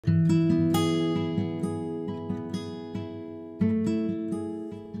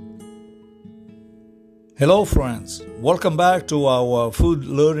Hello, friends. Welcome back to our food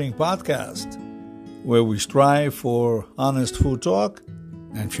learning podcast, where we strive for honest food talk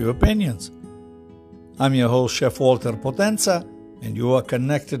and few opinions. I'm your host, Chef Walter Potenza, and you are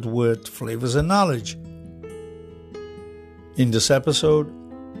connected with Flavors and Knowledge. In this episode,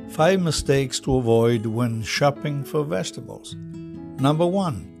 5 mistakes to avoid when shopping for vegetables. Number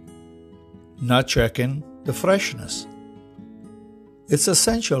 1, not checking the freshness. It's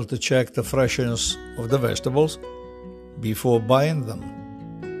essential to check the freshness of the vegetables before buying them.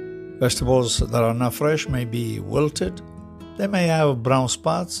 Vegetables that are not fresh may be wilted, they may have brown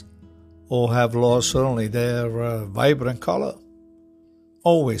spots, or have lost certainly their vibrant color.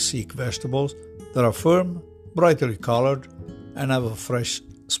 Always seek vegetables that are firm, brightly colored, and have a fresh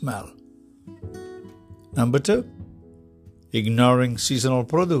smell. Number 2, ignoring seasonal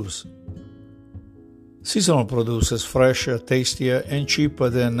produce. Seasonal produce is fresher, tastier, and cheaper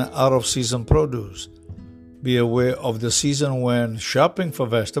than out-of-season produce. Be aware of the season when shopping for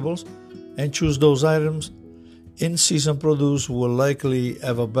vegetables and choose those items. In-season produce will likely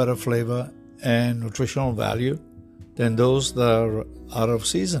have a better flavor and nutritional value than those that are out of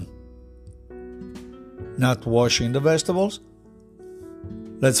season. Not washing the vegetables.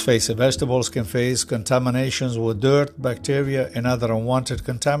 Let's face it, vegetables can face contaminations with dirt, bacteria, and other unwanted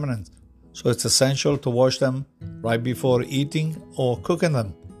contaminants. So it's essential to wash them right before eating or cooking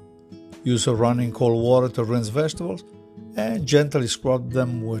them. Use running cold water to rinse vegetables and gently scrub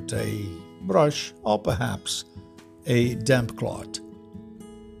them with a brush or perhaps a damp cloth.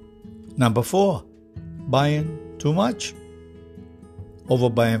 Number 4, buying too much.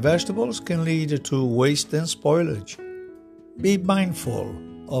 Overbuying vegetables can lead to waste and spoilage. Be mindful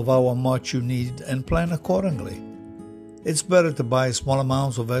of how much you need and plan accordingly. It's better to buy small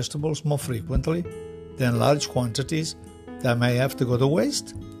amounts of vegetables more frequently than large quantities that may have to go to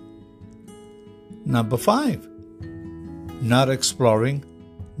waste. Number 5, not exploring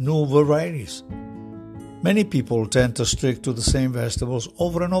new varieties. Many people tend to stick to the same vegetables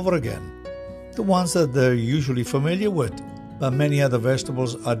over and over again, the ones that they're usually familiar with, but many other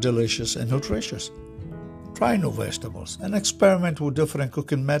vegetables are delicious and nutritious. Try new vegetables and experiment with different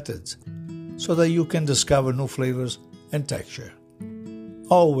cooking methods so that you can discover new flavors and texture.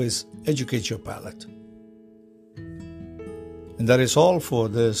 Always educate your palate. And that is all for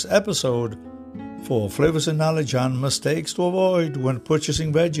this episode for Flavors and Knowledge on mistakes to avoid when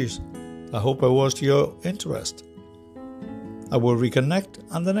purchasing veggies. I hope I was to your interest. I will reconnect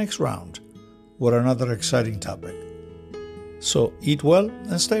on the next round with another exciting topic. So eat well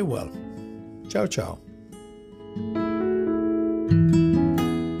and stay well. Ciao, ciao.